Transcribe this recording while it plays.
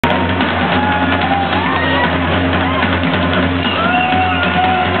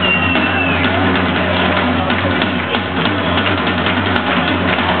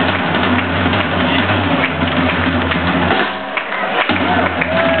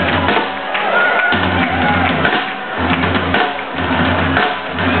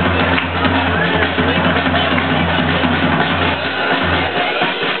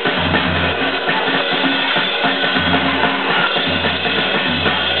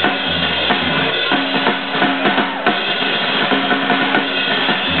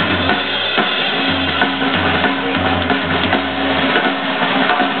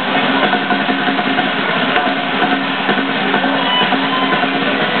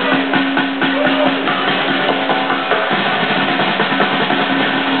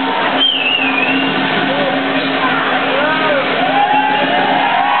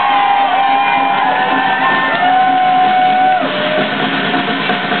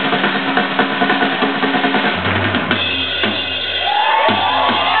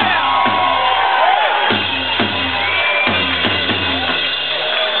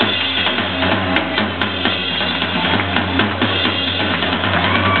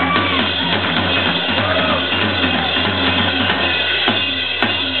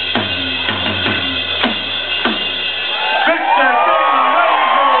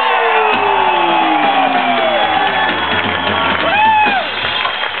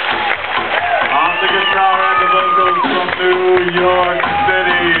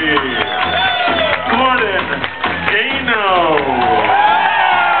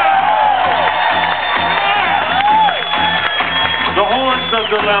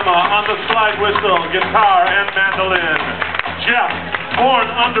Dilemma on the slide whistle, guitar, and mandolin. Jeff, born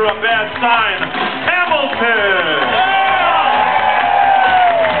under a bad sign, Hamilton.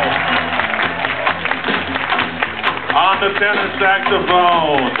 On the tenor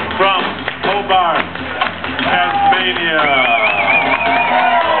saxophone, from Hobart, Tasmania,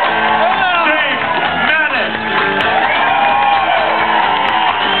 James Maddox.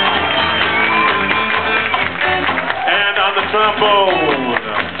 And on the trombone,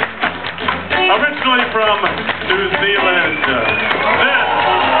 originally from New Zealand, then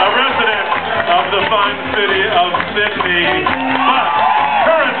a resident of the fine city of Sydney, but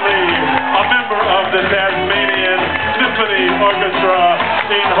currently a member of the Tasmanian Symphony Orchestra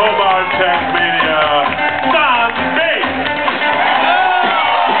in Hobart, Tasmania.